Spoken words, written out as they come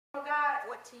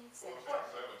14:17.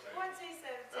 14:17.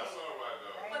 That's all right,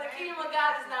 though. For the kingdom of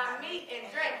God is not meat and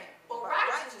drink, but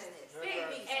righteousness,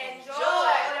 peace, and joy.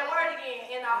 For that word again,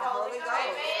 in our Holy Ghost.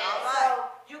 Amen. All right. So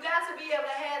you got to be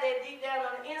able to have that deep down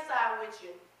on the inside with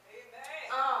you.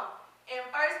 Amen. In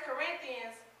 1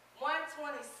 Corinthians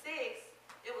 1:26,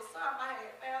 it was something I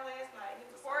had found last night. It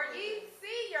was For ye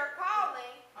see your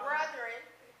calling, brethren,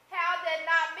 how that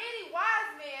not many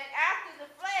wise men after the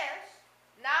flesh,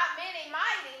 not many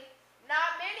mighty,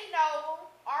 not many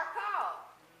noble, are called.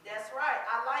 That's right.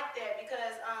 I like that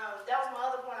because that was my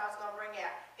other point I was going to bring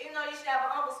out. Even though you should have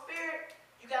an humble spirit,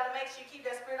 you got to make sure you keep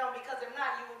that spirit on, because if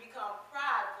not, you will become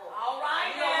prideful. All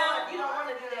right. You don't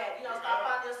want to do that. Start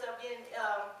finding yourself getting,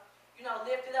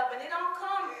 lifted up. And it don't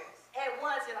come at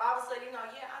once and all of a sudden,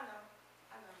 yeah, I know.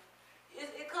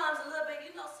 It comes a little bit,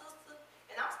 sister,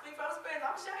 and I'm speaking from experience.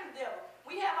 I'm ashamed of the devil.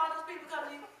 We have all those people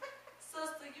coming in,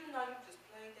 sister, you just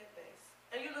played that bass.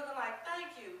 And you looking like,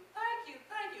 thank you.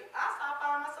 I start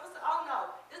following myself and say, oh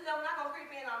no, this devil not going to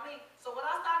creep in on me. So what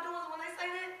I start doing is when they say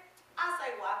that, I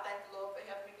say, well, I thank the Lord for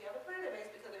helping me be able to play the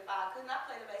bass, because if I could not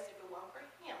play the bass if it wasn't for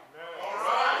him. All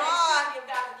right. Give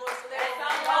God the glory. So that's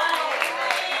all right.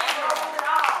 It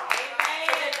all. Amen.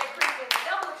 So that they creep in. The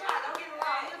devil will try. Don't get me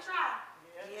wrong. He'll try.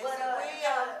 Yes, But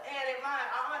and in mind,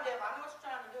 devil, I know what you're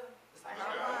trying to do. It's like,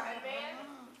 Amen.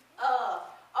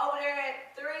 over there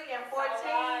at 3 and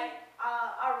 14,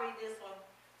 I'll read this one.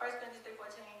 1 Corinthians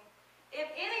 3:14. If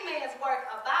any man's work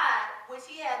abide, which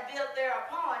he hath built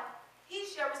thereupon, he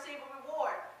shall receive a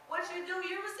reward. What you do,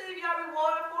 you receive your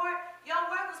reward for it. Your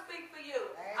work will speak for you.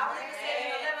 Amen. I believe it said in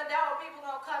the 11th hour, people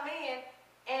gonna come in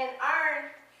and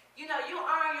earn. You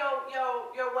earn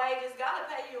your wages. God will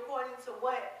pay you according to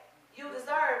what you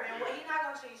deserve, and what He's not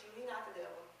gonna cheat you. He's not the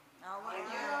devil. All right.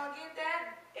 If you don't get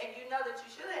that, and you know that you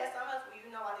should have something else,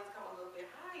 well, I need to come a little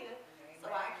bit higher, so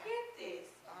I get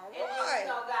this. All and right.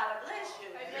 then God will bless you.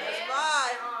 Amen. That's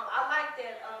right. And, I like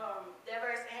that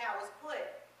verse and how it was put.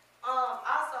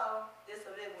 Also, this is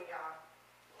a big one, y'all.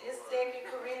 It's 2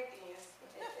 Corinthians.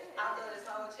 I love this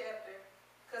whole chapter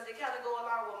because it kind of go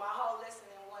along with my whole lesson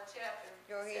in one chapter.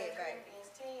 Go ahead, 2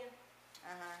 Corinthians 10.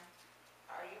 Uh-huh.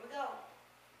 All right, here we go.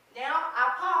 Now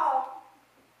I, Paul,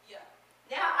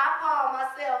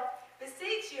 myself,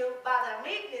 beseech you by the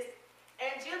meekness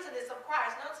and gentleness of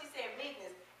Christ. Notice he said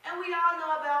meekness. And we all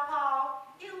know about Paul.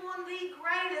 He was one of the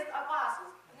greatest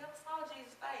apostles. I never saw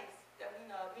Jesus' face. He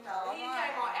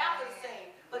came on after the scene.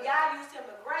 But God used him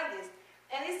the greatest.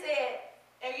 And he said,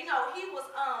 and he was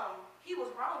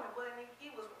Roman, wasn't he?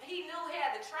 He knew he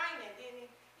had the training, didn't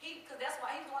he? Because that's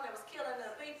why he was the one that was killing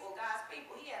the people, God's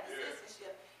people. He had the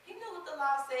citizenship. He knew what the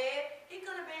law said. He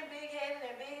could have been big-headed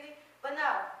and big, but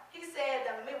no. He said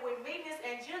with meekness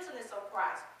and gentleness of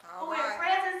Christ, who in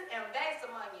presence and base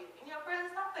among you. In your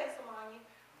presence, I face among you.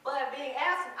 But being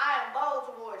absent, I am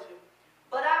bold towards you.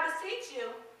 But I beseech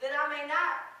you that I may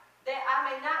not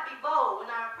be bold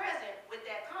when I am present with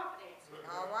that confidence.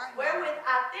 All right. Wherewith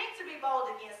I think to be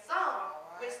bold against some,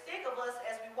 which think of us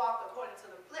as we walk according to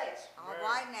the flesh. All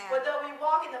right now. But though we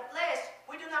walk in the flesh,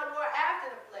 we do not war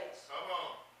after the flesh. Come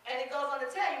on. And it goes on to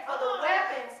tell you, for the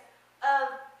weapons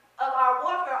of our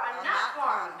warfare are not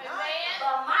carnal,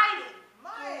 but mighty.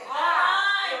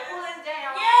 To pulling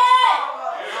down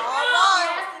strongholds.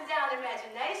 Casting down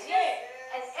imaginations.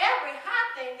 And every high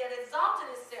thing that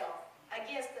exalted itself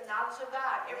against the knowledge of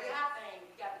God. Every high thing,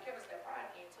 you got to be careful that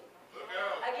pride again too.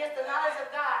 Against the knowledge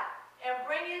of God. And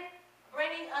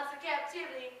bringing unto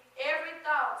captivity every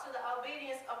thought to the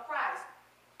obedience of Christ.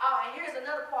 Oh, and here's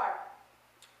another part.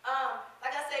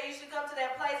 Like I said, you should come to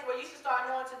that place where you should start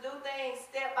knowing to do things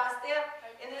step by step.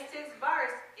 In this 6th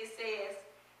verse, it says,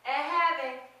 and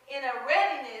having in a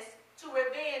readiness to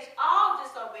revenge all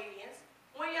disobedience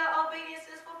when your obedience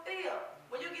is fulfilled.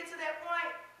 When you get to that point,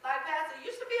 like Pastor,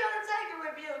 you should be able to take a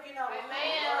rebuke,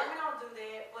 Amen. We don't do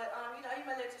that, but he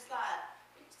may let you slide.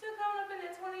 But you still coming up in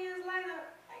there 20 years later,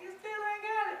 and you still ain't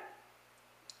got it.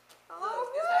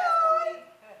 Look, this how it's gonna be.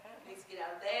 You need to get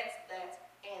out of that,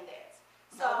 and that.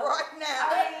 So, right now.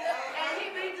 and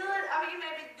he be good. He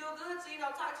may do good to,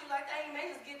 talk to you like that. He may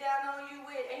just get down on you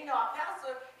with, and our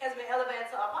pastor has been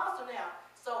elevated to apostle now.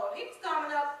 So if he's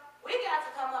coming up, we got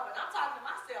to come up, and I'm talking to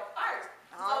myself first.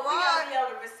 So we got to be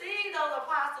able to receive those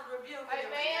apostles' rebuke.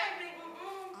 Amen.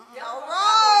 All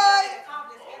right.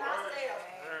 Confidence in ourselves.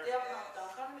 Devil,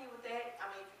 don't come to me with that.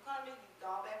 If you come to me, you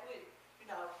go back with it.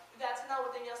 You got to know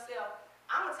within yourself,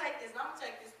 I'm going to take this, and I'm going to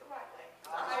take this the right way.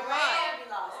 All right.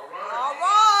 All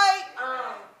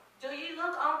right. Do you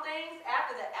look on things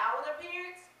after the outward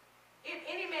appearance? If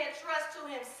any man trust to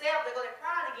himself, they're going to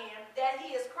cry again, that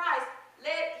he is Christ,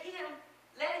 let him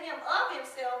of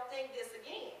himself think this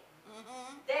again.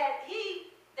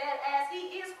 that as he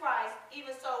is Christ,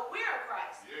 even so we're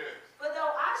Christ. Yes. For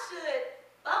though I should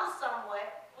boast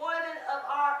somewhat more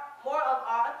of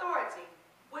our authority,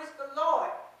 which the Lord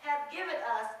hath given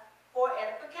us for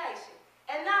edification,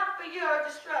 and not for your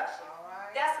destruction.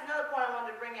 Right. That's another point I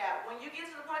wanted to bring out. When you get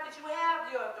to the point that you have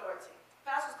your authority,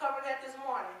 Pastor's covered that this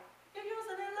morning. You're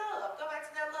using that love. Go back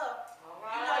to that love.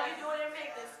 Right. You know, you do it in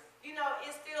meekness. You know,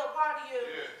 it's still a part of you.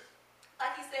 Yes.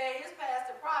 Like he said, his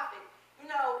pastor, prophet. You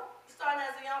know, starting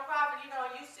as a young prophet, you know,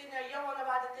 you sitting there, you don't want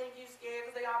nobody to think you scared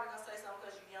because they always going to say something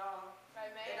because you're young.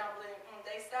 Amen. They don't believe.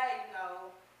 They say, you know,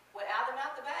 without them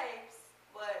out the babes.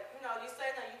 But, you know, you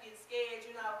say that you get scared,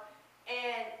 you know.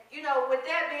 And, you know, with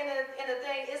that being in the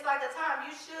thing, it's like the time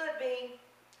you should be,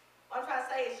 what I'm trying to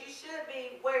say is you should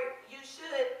be where you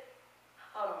should,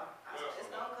 hold on, it's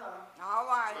going to come. All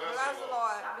right. Bless the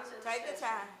Lord. I'll be to the Take the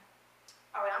session. time.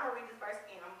 All right, I'm going to read this verse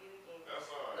again. I'm going to get it again. That's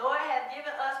all right. Lord hath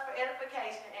given us for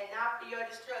edification and not for your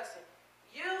destruction.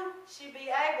 You should be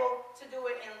able to do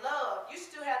it in love. You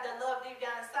still have that love deep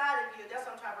down inside of you. That's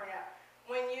what I'm trying to bring out.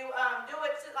 When you do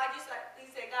it, like you said, he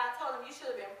said, God told him you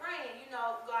should have been praying. You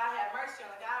know, God have mercy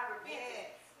on the God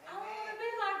repented. Yes. I want to be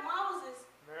like Moses.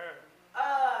 Amen.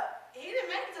 He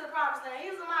didn't make it to the promised land. He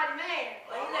was a mighty man,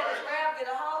 but he let his wrath get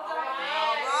a hold of him.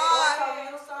 All God right. told him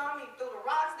to do something. He threw the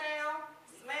rocks down,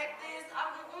 smacked this.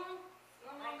 I'm going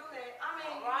to do that. I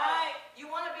mean, you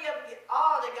want to be able to get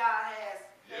all that God has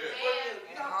for you.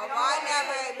 You don't, All you don't right want now,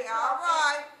 to baby. get All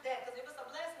right. that, because if it's a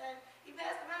blessing, he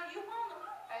passed around, you want them.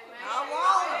 Amen. I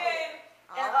want it.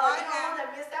 And All you right don't now. want to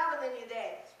miss out on any of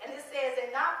that. And it says,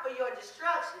 and not for your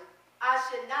destruction, I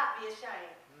should not be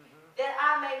ashamed, that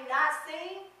I may not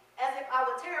seem as if I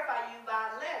would terrify you by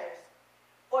letters.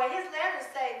 For his letters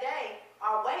say they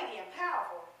are weighty and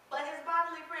powerful, but his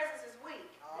bodily presence is weak,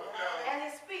 All right. and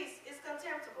his speech is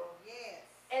contemptible. Yes.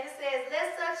 And it says, let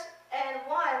such an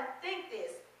one think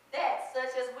this, that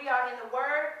such as we are in the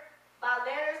word by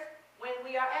letters when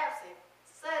we are absent,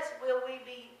 such will we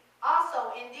be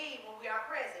also indeed when we are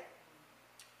present.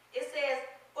 It says,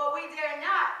 for we dare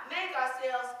not make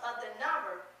ourselves of the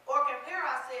number or compare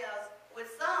ourselves with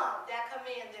some that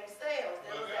commend themselves.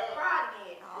 That was that pride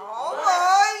again. All But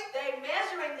right. they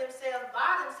measuring themselves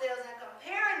by themselves and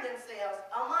comparing themselves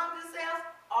among themselves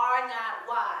are not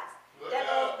wise. That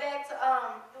goes back to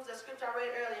it was a scripture I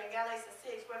read earlier in Galatians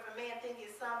 6, where if a man think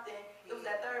it's something, it was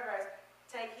that third verse.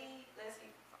 Take heed, lest he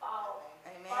fall.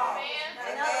 Amen. Amen.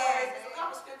 In other words, there's a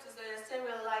couple scriptures that are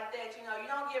similar like that. You know, you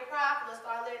don't get prideful and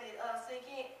start letting it sneak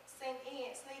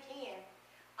in.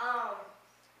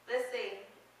 Let's see,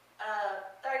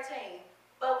 13.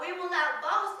 But we will not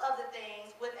boast of the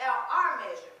things without our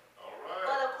measure, All right.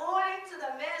 but according to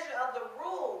the measure of the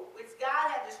rule which God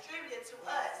hath distributed to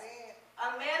us,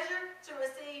 a measure to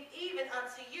receive even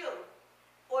unto you.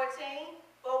 14.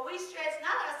 But we stretch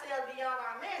not ourselves beyond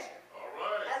our measure, All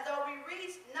right. as though we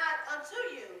reach not unto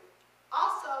you.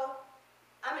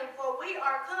 For we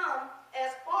are come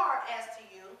as far as to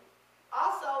you,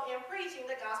 also in preaching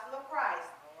the gospel of Christ,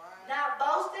 not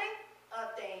boasting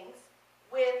of things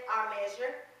with our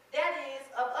measure, that is,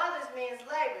 of others men's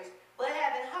labors, but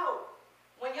having hope.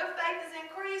 When your faith is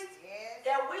increased,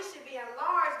 that we should be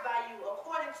enlarged by you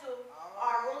according to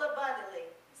our rule abundantly.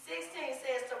 16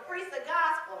 says to preach the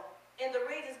gospel in the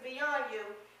regions beyond you,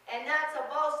 and not to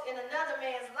boast in another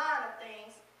man's line of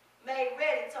things made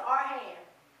ready to our hand.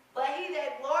 But he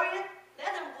that glorieth,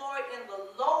 let him glory in the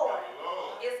Lord.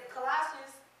 It's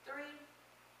Colossians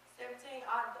 3:17.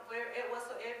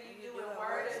 Whatsoever you do in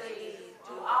word or deed,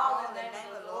 do all in the name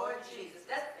of the Lord Jesus.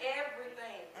 That's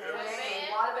everything.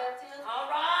 Amen. Water baptism. All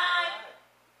right.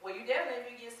 Well, you definitely,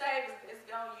 if you get saved, it's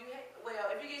going.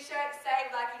 If you get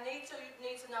saved like you need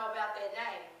to know about that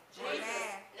name, Jesus'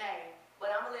 name.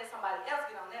 But I'm gonna let somebody else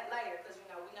get on that later, because we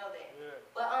know that. Yeah.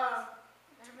 But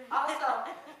also,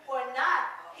 for not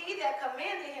he that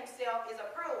commended himself is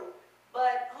approved,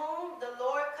 but whom the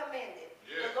Lord commended.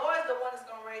 Yeah. The Lord is the one that's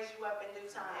gonna raise you up in due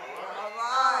time. All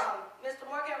right. Mr.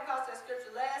 Moore came across that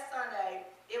scripture last Sunday.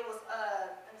 It was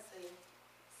let me see,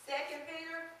 2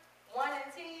 Peter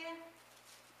 1:10.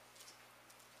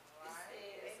 It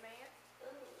says, Amen.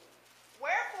 ooh.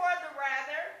 Wherefore the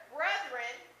rather,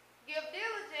 brethren, give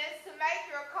diligence to make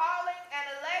your calling and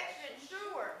election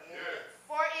sure. Yes.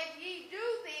 For if ye do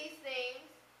these things,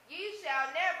 ye shall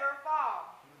never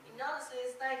fall. You notice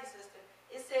this, thank you, sister.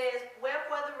 It says,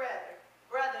 wherefore the rather,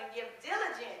 brethren, give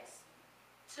diligence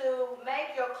to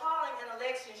make your calling and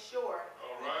election sure.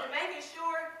 All To right. make it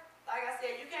sure, like I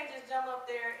said, you can't just jump up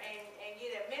there and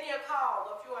get it. Many are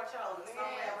called, but few are chosen.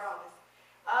 Somewhere in Romans.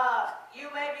 You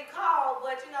may be called,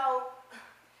 but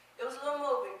it was a little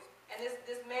movie. And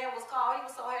this man was called. He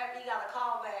was so happy he got a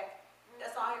call back.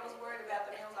 That's all he was worried about.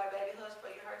 The man was like, baby, hush,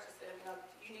 but you hurt yourself. You know,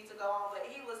 you need to go on. But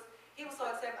he was so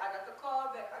excited. I got the call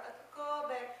back. I got the call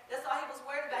back. That's all he was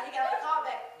worried about. He got the call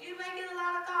back. You may get a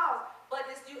lot of calls, but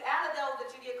it's you out of those that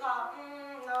you get called.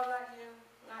 No, not you.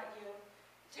 Not you.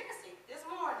 Jesse, this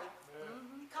morning,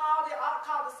 called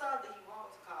the sons that he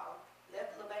wanted to call.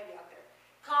 Left the little baby out there.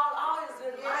 Called all his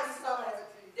mighty sons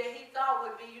that he thought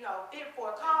would be, you know, fit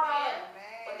for a call.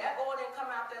 But that boy didn't come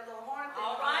out that little horn thing.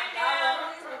 All right,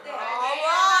 now. now. With that. All He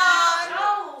right.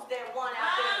 chose that one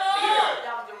out there.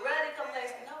 That was the ruddy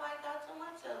complexion. Nobody thought too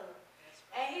much of him.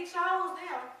 And he chose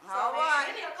them. So All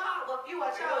right. many are called, but few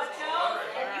are chosen. chosen.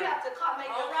 And you have to make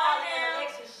your All calling right, and now.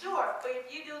 election sure. But if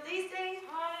you do these things,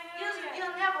 Hallelujah.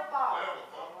 you'll never fall.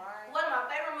 All right. One of my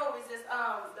favorite movies is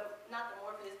not the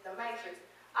Morpheus, the Matrix.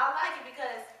 I like it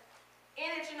because in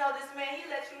it, you know, this man, he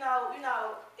lets you know,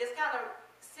 it's kind of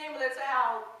similar to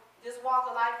how this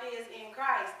walk of life is in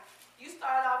Christ. You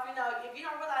start off, you know, if you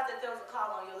don't realize that there was a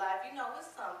call on your life, you know, it's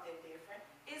something different.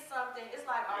 It's something, it's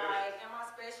like, all right, am I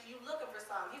special? You looking for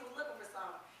something. He was looking for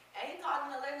something. And he called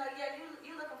him to let him know, yeah,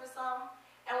 you looking for something.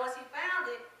 And once he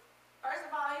found it, first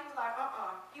of all, he was like,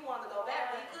 he wanted to go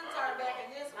back, but he couldn't turn back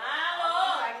in this one. My He was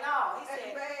Lord. like, no. He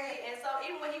said, and so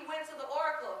even when he went to the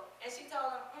oracle, and she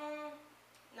told him,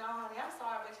 no, honey, I'm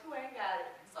sorry, but you ain't got it.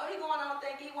 So he going on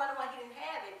thinking he wondered why he didn't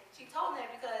have it. She told him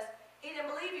that because he didn't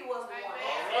believe he was the one.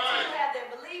 Amen. And you have that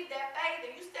belief, that faith,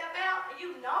 and you step out and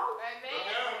you know.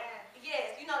 Amen.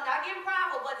 Yes, not getting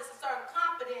prideful, but it's a certain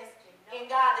confidence in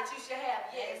God that you should have.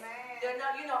 Yes. Amen. There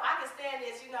no, I can stand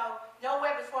this, no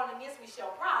weapons formed against me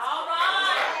shall prosper. All right.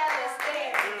 I have that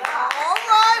stand in God. All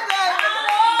right, baby.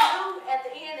 He knew at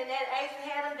the end, and that agent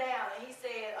had him down, and he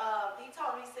said, he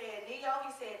told him, he said, Neo,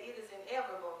 he said, it is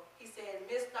inevitable. He said,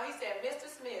 Mr.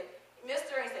 Smith,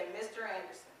 Mr. and he said, Mr.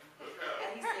 Anderson. And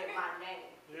he said, my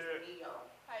name is Neo.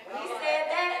 When he said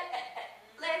that,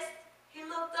 he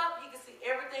looked up, he could see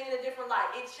everything in a different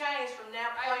light. It changed from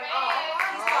that point on.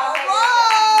 He started making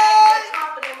that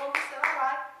confident move. He said, all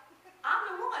right, I'm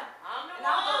the one. I'm the And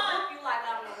I'm going to one. look you like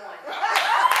I'm the one.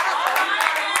 All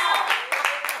right, now.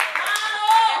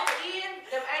 At the end,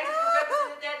 them angels who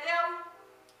represented that devil,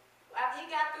 after he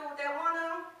got through with that one of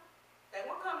them, they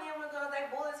weren't coming in with they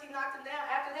bullets, he knocked them down.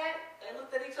 After that, they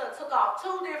looked at each other, took off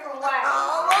 2 different ways.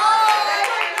 All right. They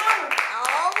ain't doing it.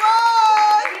 All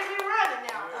right. He'll be running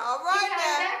now. All right, he came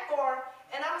now. back for him,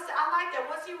 and I like that.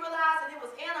 Once he realized that it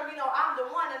was in him, I'm the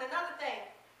one. And another thing,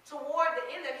 toward the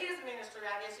end of his ministry,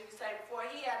 I guess you could say, before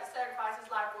he had to sacrifice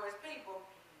his life for his people,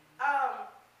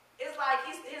 it's like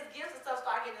his gifts and stuff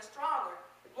start getting stronger.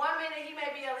 One minute he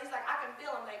may be able, he's like, I can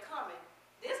feel them, they coming.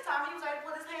 This time he was able to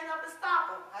put his hand up and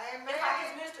stop them. Amen. It's like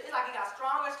his ministry, it's like he got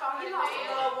stronger and stronger. He lost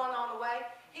a loved one on the way.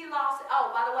 He lost,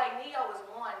 by the way, Neo is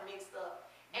one mixed up.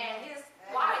 And his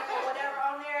wife or whatever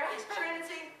on there is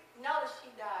Trinity. Notice she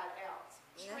died out.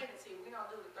 Trinity, we don't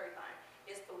do the third thing.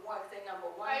 It's the one, it's number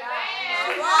one. Amen.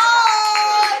 She All died.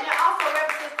 right. And it also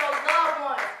represents those loved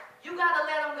ones. You gotta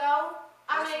let them go.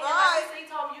 I That's mean, right. like he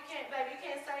told me, you can't, baby, you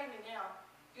can't save me now.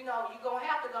 You're gonna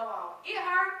have to go on. It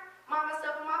hurt.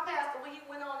 Myself and my pastor, when he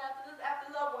went on after the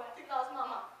loved one, he lost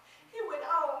mama. He went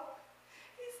on.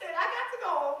 He said, I got to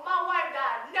go on. My wife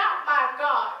died, not my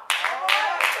God. All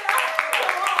right.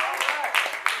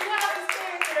 You have to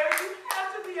stand there. You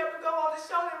have to be able to go on the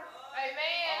shoulder.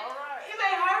 Amen. All right. It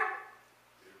may hurt,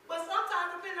 but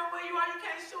sometimes depending on where you are, you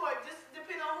can't show it. Just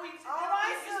depending on who you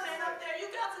stand up there.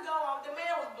 You got to go on. The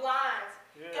man was blind.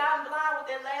 Yeah. Got him blind with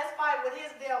that last fight with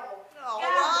his devil. All Got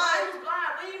him blind. right. He was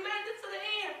blind, but he made it to the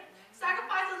end.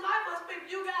 Sacrifice his life for his people.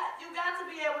 You got to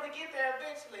be able to get there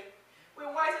eventually.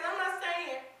 With words, and I'm not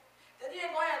saying that you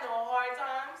ain't gonna have no hard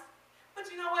times, but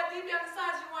you know what? Deep down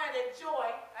inside, you want that joy.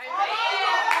 Amen.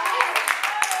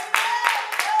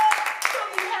 So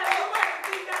you have your work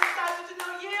deep down inside, but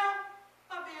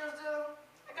my bills due.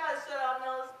 I gotta shut off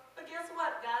nose. But guess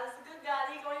what? God is a good God.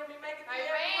 He gonna help me make it through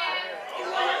every month. He's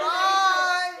gonna help me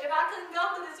make it through. If I couldn't go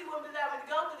through this, he wouldn't allow me to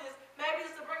go through this. Maybe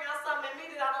it's to bring out something in me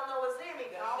that I don't know what's in me.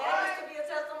 Maybe it's to be a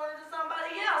testimony to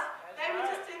somebody else. Maybe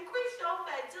just to increase your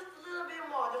faith just a little bit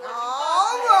more than what you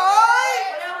All thought.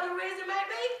 right. Whatever the reason may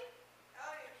be,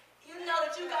 you know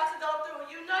that you got to go through it.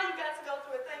 You know you got to go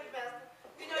through it. Thank you, Pastor.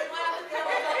 You know you have to be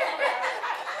able to go through it.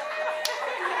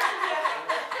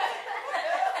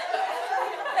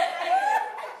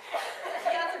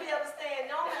 You have to be able to stand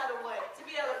no matter what. To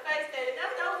be able to face that. And that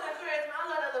was encouragement. I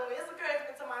love that little bit. It's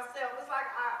encouragement to myself. It's like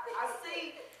I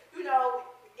see,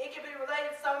 it can be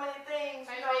related to so many things,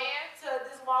 to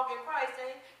this walk in Christ.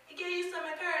 And it gives you some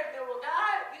encouragement. Well,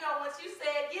 God, once you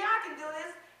said, yeah, I can do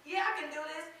this. Yeah, I can do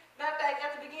this. Matter of fact,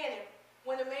 at the beginning,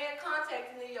 when the man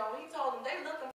contacted me, he told them they looking